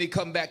 and then he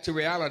come back to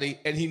reality,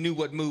 and he knew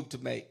what move to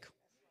make.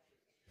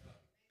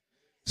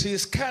 See,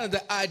 it's kind of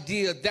the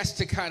idea, that's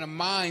the kind of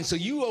mind, so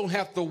you don't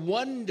have to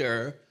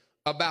wonder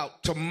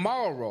about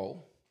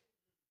tomorrow,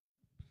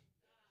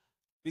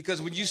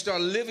 because when you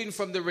start living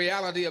from the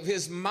reality of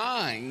his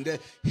mind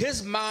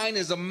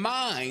is a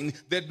mind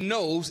that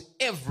knows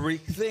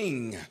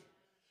everything.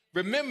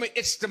 Remember,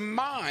 it's the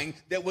mind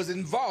that was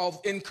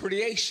involved in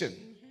creation.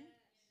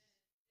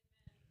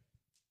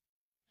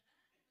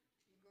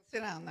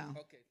 Sit down now.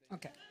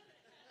 Okay.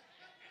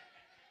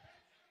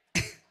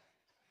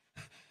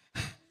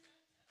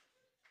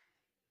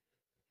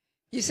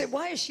 You say,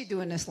 why is she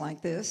doing this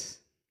like this?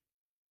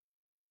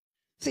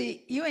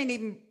 See, you ain't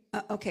even,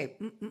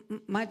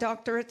 my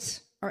doctorates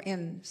are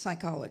in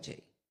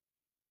psychology.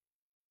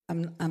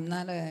 I'm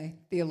not a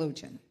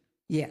theologian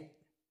yet.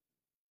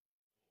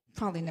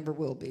 Probably never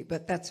will be,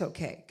 but that's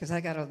okay, because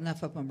I got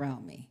enough of them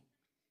around me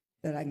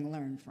that I can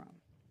learn from.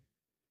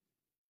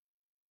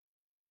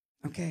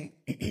 Okay?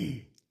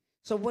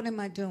 So what am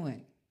I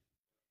doing?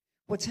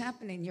 What's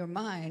happening, your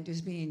mind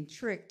is being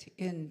tricked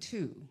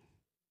into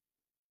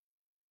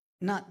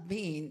not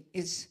being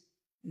its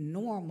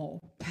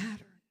normal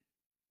pattern.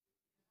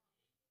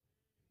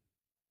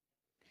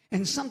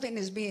 And something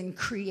is being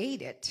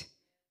created.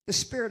 The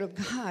Spirit of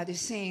God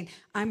is saying,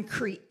 I'm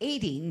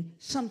creating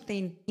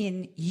something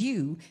in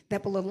you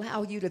that will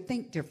allow you to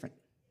think different.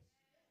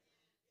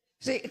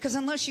 See, because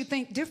unless you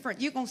think different,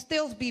 you're going to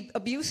still be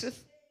abusive.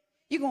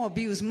 You're going to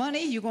abuse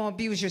money. You're going to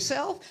abuse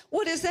yourself.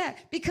 What is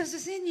that? Because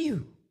it's in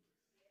you.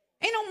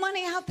 Ain't no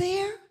money out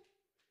there.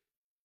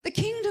 The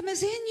kingdom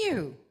is in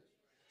you.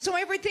 So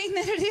everything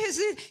that it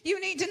is, you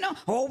need to know.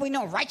 Oh, we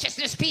know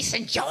righteousness, peace,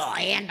 and joy,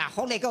 and the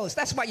Holy Ghost.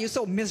 That's why you're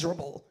so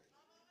miserable.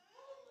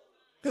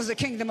 Because the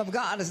kingdom of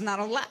God is not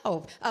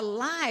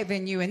alive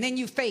in you, and then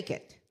you fake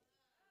it.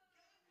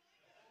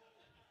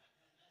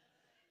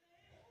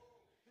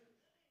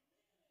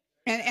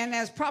 And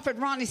as Apostle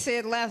Ronnie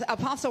said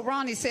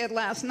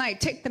last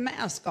night, take the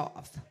mask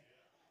off.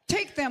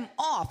 Take them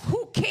off.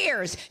 Who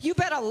cares? You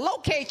better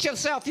locate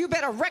yourself. You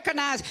better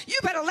recognize. You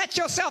better let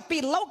yourself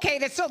be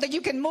located so that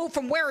you can move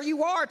from where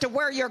you are to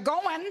where you're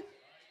going.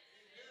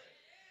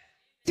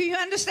 Do you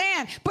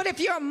understand? But if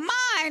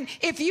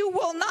you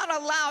will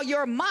not allow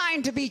your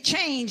mind to be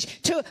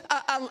changed to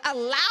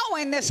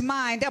allowing this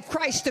mind of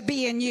Christ to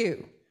be in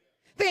you,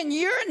 then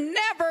you're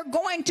never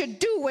going to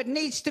do what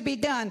needs to be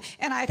done.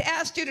 And I'd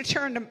asked you to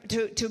turn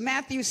to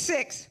Matthew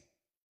 6.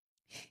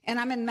 And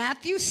I'm in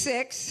Matthew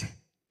 6,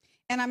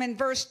 and I'm in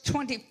verse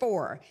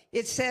 24.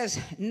 It says,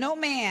 no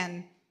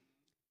man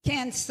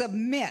can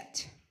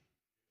submit.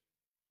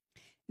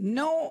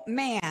 No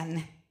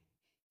man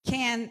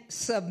can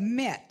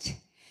submit.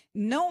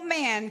 No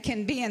man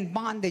can be in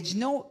bondage.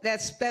 No,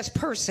 that's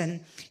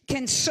person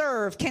can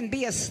serve, can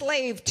be a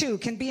slave to,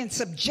 can be in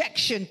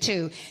subjection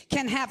to,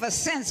 can have a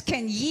sense,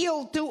 can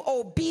yield to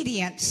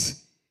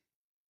obedience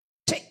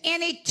to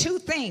any two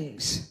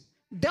things: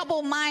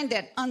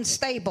 double-minded,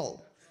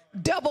 unstable.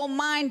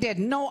 Double-minded,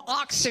 no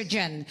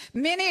oxygen.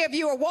 Many of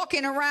you are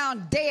walking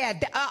around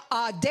dead,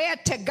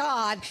 dead to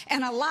God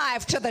and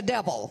alive to the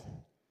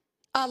devil,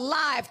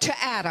 alive to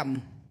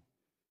Adam.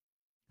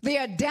 The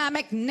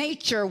Adamic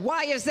nature.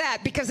 Why is that?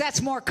 Because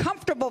that's more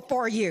comfortable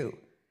for you.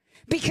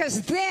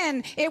 Because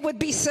then it would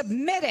be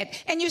submitted.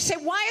 And you say,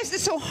 why is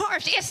this so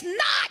harsh? It's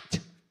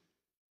not.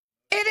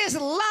 It is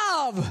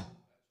love.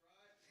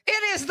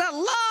 It is the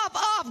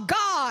love of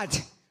God.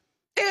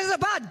 It is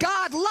about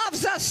God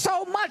loves us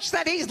so much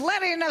that he's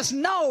letting us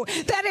know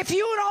that if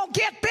you don't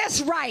get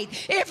this right,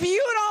 if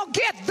you don't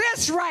get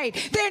this right,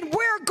 then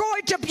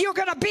you're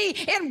going to be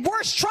in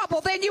worse trouble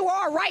than you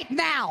are right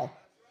now.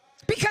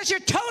 Because you're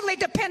totally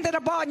dependent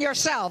upon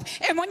yourself.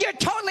 And when you're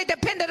totally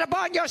dependent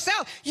upon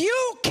yourself,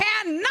 you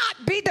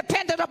cannot be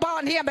dependent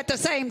upon him at the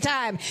same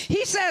time.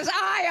 He says,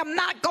 I am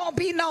not going to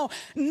be no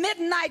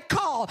midnight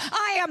call.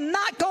 I am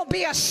not going to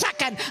be a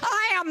second.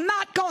 I am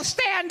not going to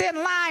stand in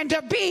line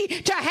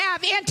to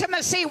have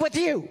intimacy with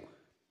you.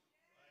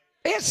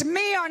 It's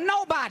me or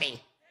nobody.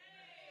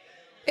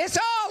 It's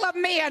all of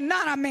me and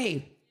none of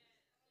me.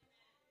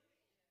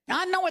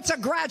 I know it's a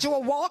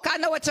gradual walk. I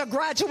know it's a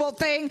gradual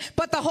thing,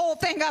 but the whole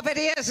thing of it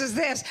is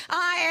this: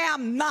 I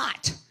am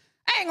not.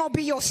 I ain't gonna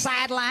be your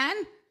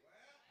sideline.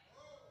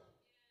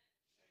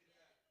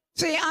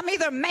 See, I'm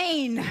either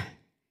main,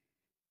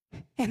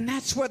 and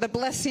that's where the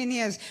blessing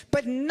is.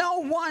 But no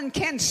one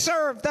can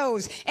serve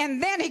those.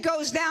 And then he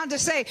goes down to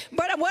say,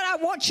 but what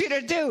I want you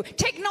to do,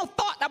 take no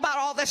thought about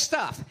all this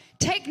stuff.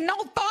 Take no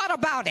thought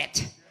about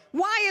it.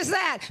 Why is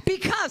that?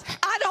 Because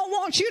I don't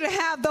want you to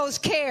have those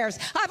cares.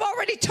 I've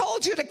already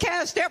told you to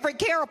cast every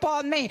care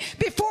upon me.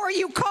 Before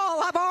you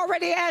call, I've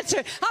already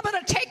answered. I'm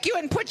going to take you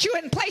and put you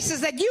in places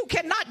that you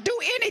cannot do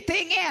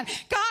anything in.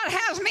 God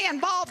has me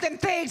involved in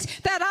things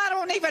that I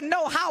don't even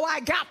know how I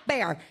got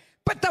there.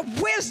 But the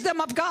wisdom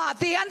of God,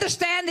 the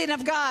understanding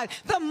of God,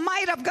 the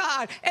might of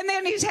God, and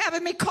then he's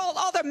having me call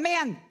other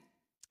men.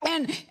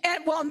 And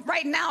well,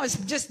 right now it's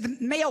just the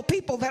male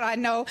people that I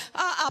know,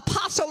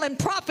 apostle and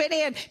prophet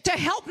in to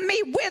help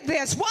me with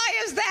this. Why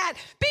is that?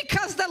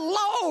 Because the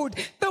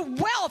load, the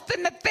wealth,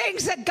 and the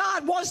things that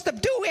God wants to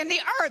do in the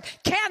earth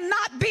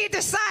cannot be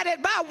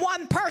decided by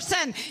one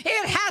person.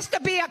 It has to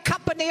be a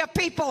company of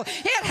people.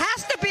 It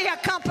has to be a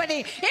company.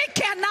 It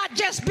cannot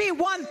just be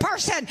one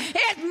person.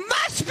 It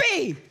must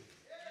be.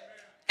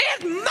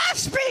 It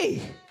must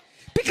be.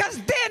 Because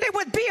then it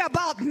would be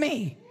about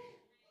me.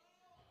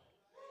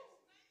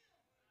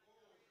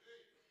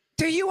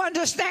 Do you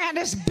understand?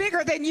 It's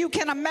bigger than you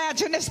can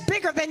imagine. It's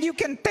bigger than you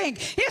can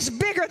think. It's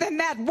bigger than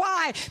that.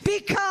 Why?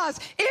 Because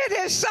it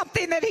is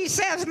something that he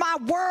says my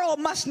world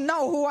must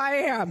know who I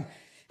am.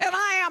 And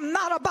I am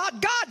not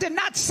about. God did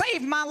not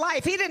save my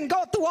life. He didn't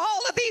go through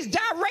all of these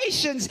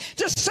gyrations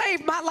to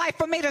save my life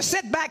for me to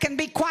sit back and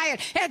be quiet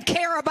and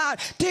care about,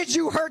 did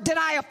you hurt? Did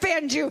I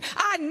offend you?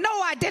 I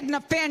know I didn't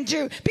offend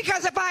you,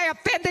 because if I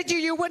offended you,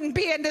 you wouldn't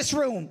be in this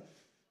room.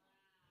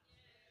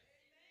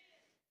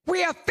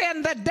 We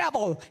offend the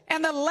devil.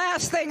 And the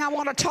last thing I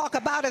want to talk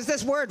about is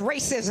this word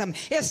racism.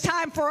 It's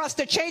time for us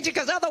to change it,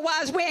 because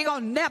otherwise we ain't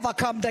going to never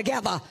come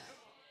together.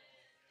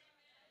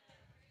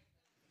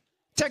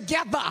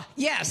 Together,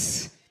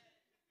 yes.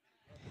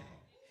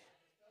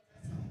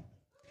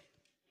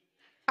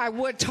 I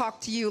would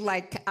talk to you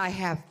like I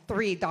have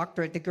 3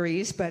 doctorate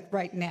degrees, but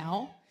right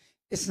now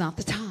it's not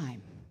the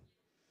time.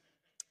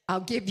 I'll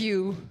give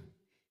you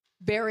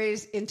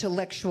Barry's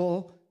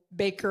intellectual,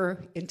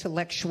 Baker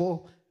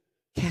intellectual,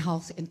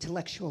 Cal's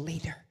intellectual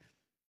leader.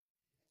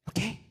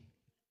 Okay?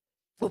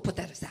 We'll put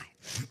that aside.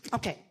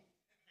 Okay.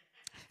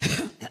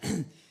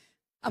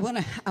 I want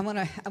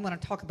to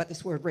talk about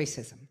this word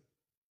racism.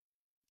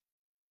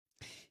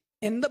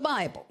 In the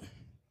Bible,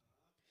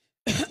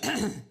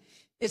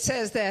 it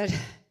says that,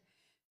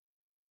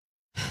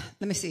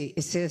 let me see,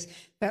 it says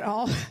that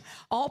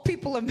all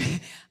people are made,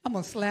 I'm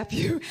going to slap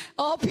you,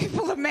 all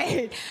people are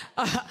made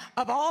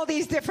of all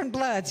these different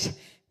bloods.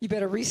 You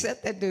better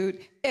reset that, dude.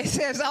 It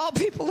says all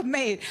people are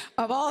made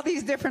of all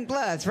these different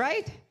bloods,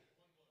 right?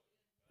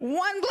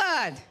 One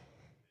blood.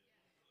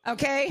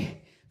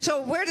 Okay?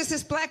 So where does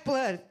this black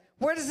blood,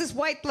 where does this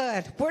white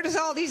blood, where does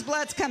all these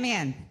bloods come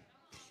in?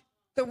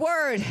 The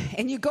word,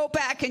 and you go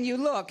back and you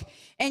look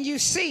and you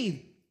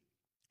see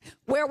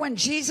where when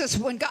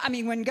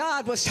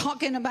God was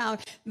talking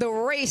about the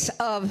race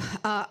of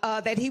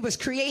that he was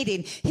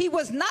creating, he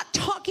was not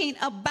talking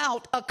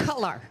about a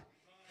color.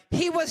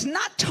 He was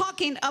not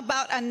talking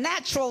about a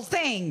natural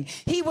thing.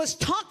 He was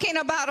talking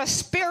about a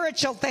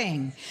spiritual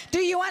thing. Do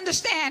you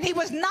understand? He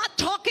was not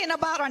talking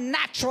about a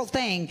natural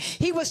thing.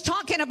 He was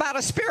talking about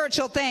a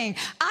spiritual thing.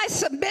 I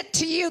submit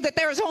to you that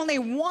there is only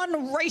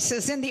one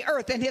racist in the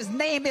earth, and his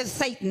name is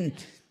Satan.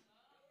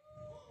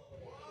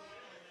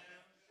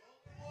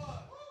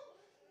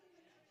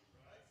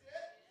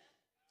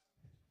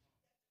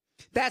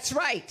 That's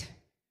right.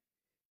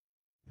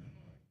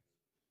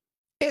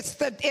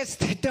 It's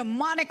the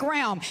demonic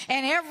realm.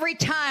 And every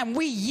time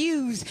we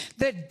use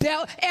the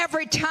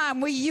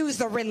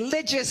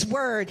religious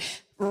word,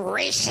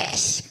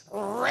 racist,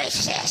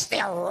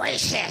 they're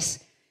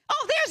racist.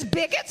 Oh, there's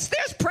bigots,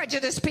 there's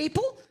prejudiced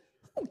people.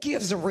 Who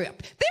gives a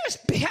rip?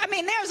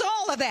 There's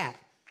all of that.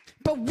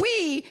 But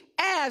we,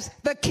 as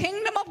the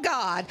kingdom of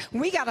God,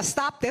 we got to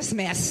stop this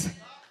mess.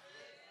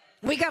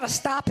 We got to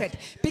stop it,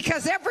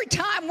 because every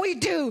time we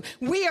do,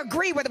 we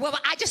agree with it. Well,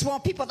 I just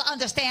want people to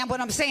understand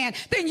what I'm saying.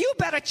 Then you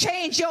better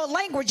change your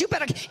language.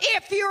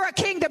 If you're a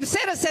kingdom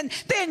citizen,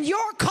 then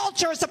your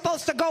culture is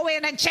supposed to go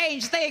in and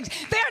change things.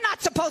 They're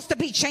not supposed to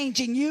be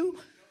changing you.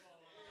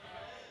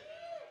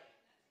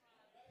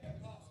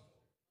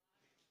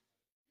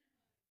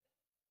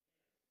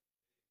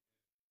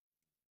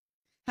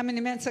 How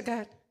many minutes I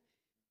got?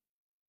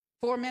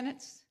 4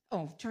 minutes?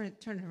 Oh, turn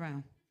it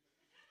around.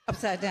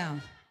 Upside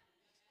down.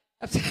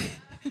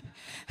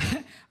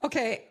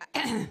 Okay,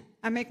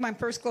 I make my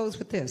first close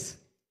with this.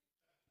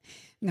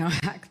 No,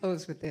 I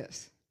close with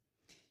this.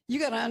 You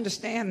got to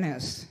understand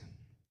this.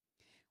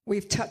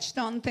 We've touched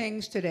on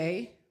things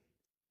today.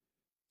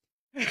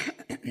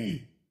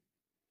 And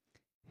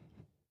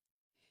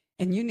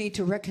you need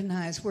to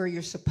recognize where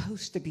you're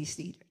supposed to be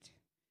seated.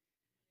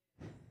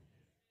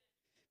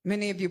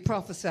 Many of you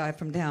prophesy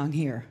from down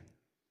here.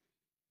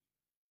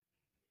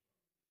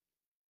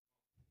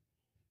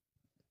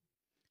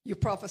 You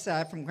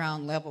prophesy from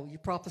ground level. You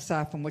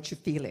prophesy from what you're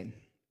feeling.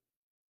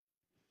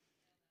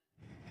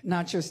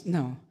 Not just,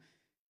 no.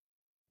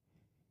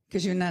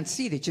 Because you're not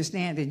seated. You're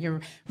standing. You're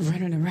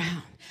running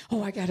around.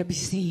 Oh, I got to be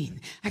seen.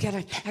 I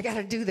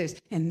gotta do this.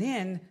 And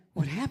then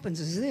what happens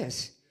is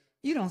this.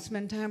 You don't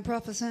spend time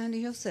prophesying to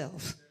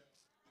yourself.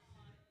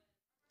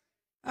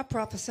 I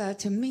prophesy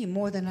to me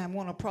more than I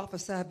want to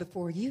prophesy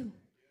before you.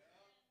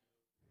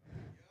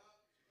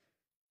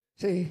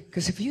 See,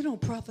 because if you don't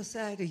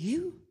prophesy to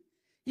you,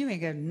 you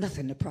ain't got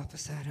nothing to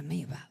prophesy to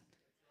me about.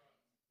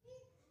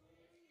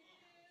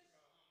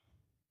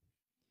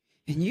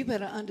 And you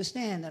better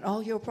understand that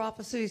all your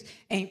prophecies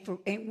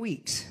ain't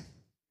weeks.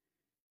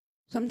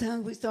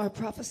 Sometimes we start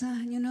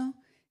prophesying,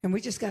 and we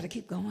just got to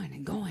keep going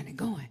and going and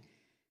going.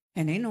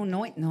 And ain't no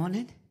anointing on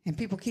it. And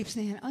people keep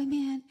saying,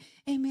 amen,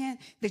 amen.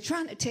 They're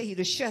trying to tell you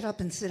to shut up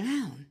and sit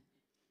down.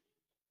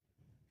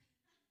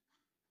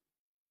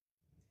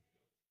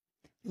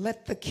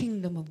 Let the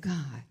kingdom of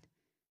God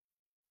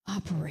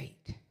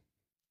operate.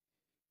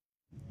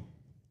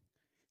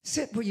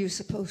 Sit where you're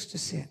supposed to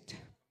sit.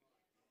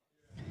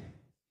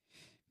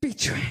 Be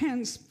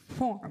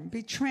transformed.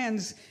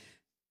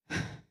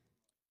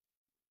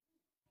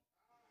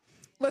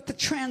 Let the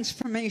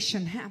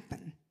transformation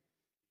happen.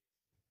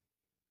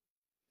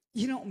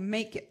 You don't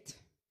make it,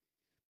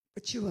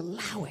 but you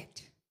allow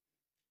it.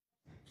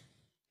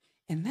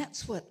 And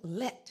that's what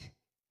let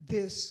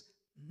this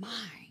mind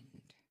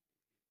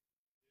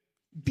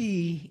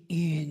be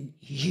in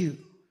you.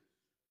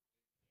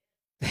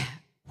 That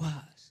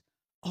was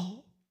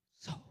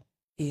also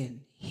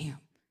in him.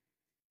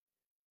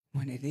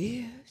 When it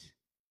is,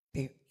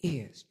 there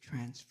is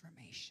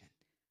transformation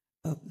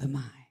of the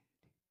mind.